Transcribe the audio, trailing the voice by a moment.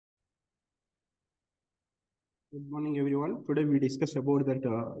Good morning, everyone. Today we discuss about that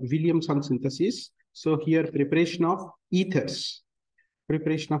Williamson synthesis. So here preparation of ethers.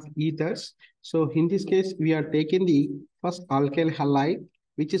 Preparation of ethers. So in this case, we are taking the first alkyl halide,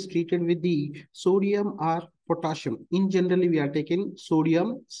 which is treated with the sodium or potassium. In generally, we are taking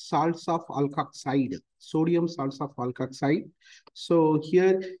sodium salts of alkoxide. Sodium salts of alkoxide. So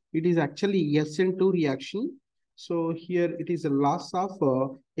here it is actually SN2 reaction. So here it is a loss of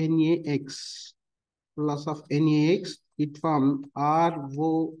NaX. Loss of NaX, it forms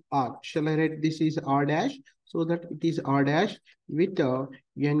ROR. Shall I write this is R dash so that it is R dash with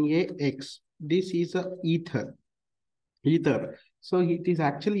NaX. This is a ether. Ether. So it is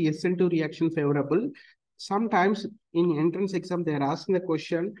actually SN2 reaction favorable. Sometimes in entrance exam, they are asking the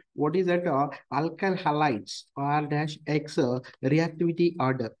question, what is that alkyl halides R dash X reactivity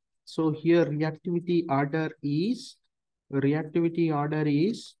order? So here reactivity order is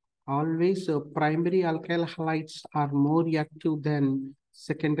always primary alkyl halides are more reactive than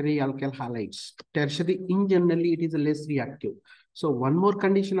secondary alkyl halides. Tertiary, in generally, it is less reactive. So one more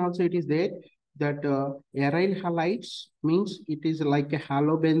condition also it is there that aryl halides means it is like a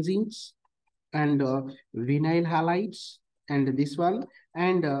halobenzenes and vinyl halides and this one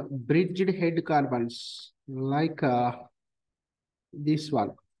and bridged head carbons like this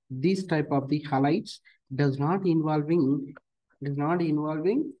one. This type of the halides does not involving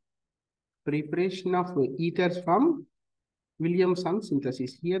preparation of ethers from Williamson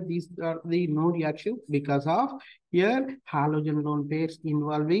synthesis. Here, these are the no reaction because of here halogen lone pairs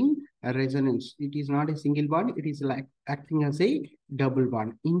involving a resonance. It is not a single bond. It is like acting as a double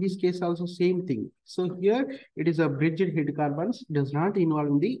bond. In this case, also same thing. So here it is a bridged head carbons. Does not involve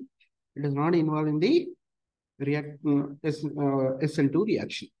in the SN2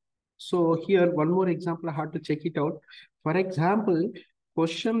 reaction. So here one more example I have to check it out. For example,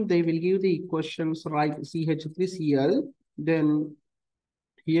 question they will give the questions like CH3Cl, then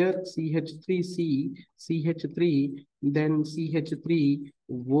here CH3C, CH3, then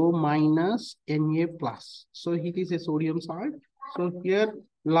CH3O minus Na plus. So it is a sodium salt. So here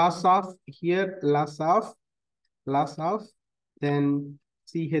loss of then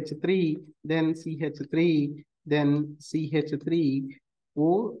CH3, then CH3, then CH3,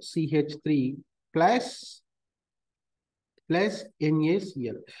 OCH3 plus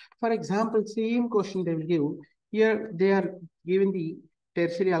NaCl. For example, same question they will give. Here they are given the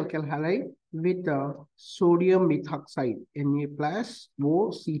tertiary alkyl halide with sodium methoxide, Na plus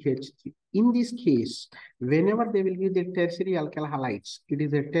OCH3. In this case, whenever they will give the tertiary alkyl halides, it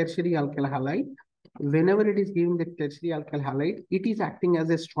is a tertiary alkyl halide. Whenever it is given the tertiary alkyl halide, it is acting as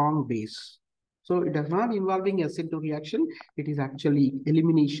a strong base. So it does not involving SN2 reaction. It is actually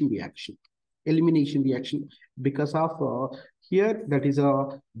elimination reaction. Elimination reaction because of here that is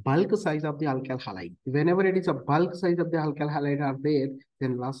a bulk size of the alkyl halide. Whenever it is a bulk size of the alkyl halide are there,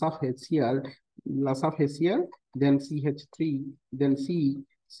 then loss of HCl, then CH3, then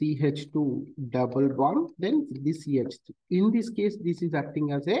CH2 double bond, then this CH3. In this case, this is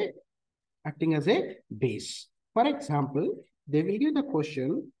acting as a base. For example, they will give the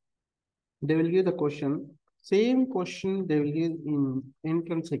question. Same question they will give in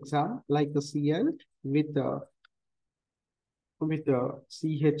entrance exam like the Cl with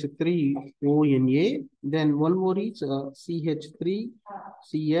CH3ONA. Then one more is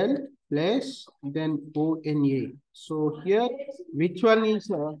CH3Cl plus then ONA. So here, which one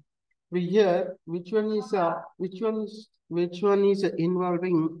is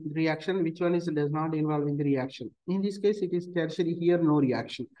involving reaction? Which one is does not involving the reaction? In this case, it is tertiary. Here, no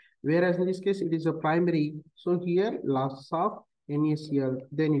reaction. Whereas in this case, it is a primary. So here, loss of NaCl,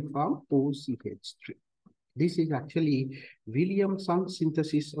 then it forms OCH3. This is actually Williamson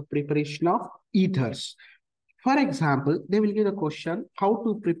synthesis of preparation of ethers. For example, they will give a question how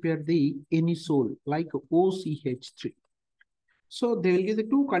to prepare the anisole like OCH3. So they will give the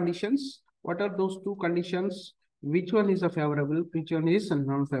two conditions. What are those two conditions? Which one is a favorable? Which one is a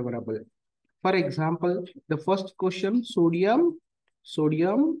non-favorable? For example, the first question, sodium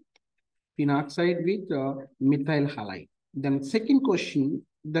phenoxide with methyl halide. Then second question,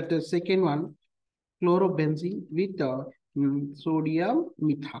 that is second one, chlorobenzene with sodium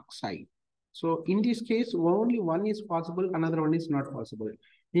methoxide. So in this case, only one is possible, another one is not possible.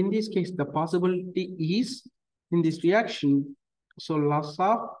 In this case, the possibility is in this reaction, so loss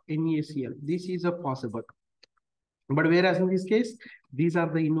of NaCl. This is a possible. But whereas in this case, these are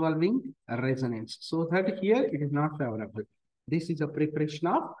the involving resonance. So that here it is not favorable. This is a preparation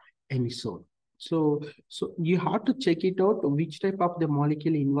of anisole. So you have to check it out which type of the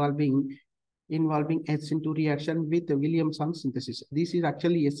molecule involving SN2 reaction with the Williamson synthesis. This is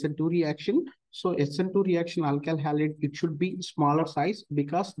actually SN2 reaction So SN2 reaction alkyl halide, it should be smaller size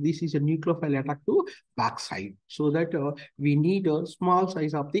because this is a nucleophile attack to backside. So that we need a small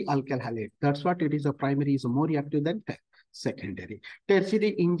size of the alkyl halide. That's what it is. A primary is more reactive than secondary.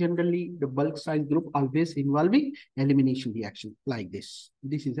 Tertiary, in generally, the bulk size group always involving elimination reaction like this.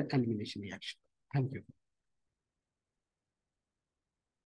 This is an elimination reaction. Thank you.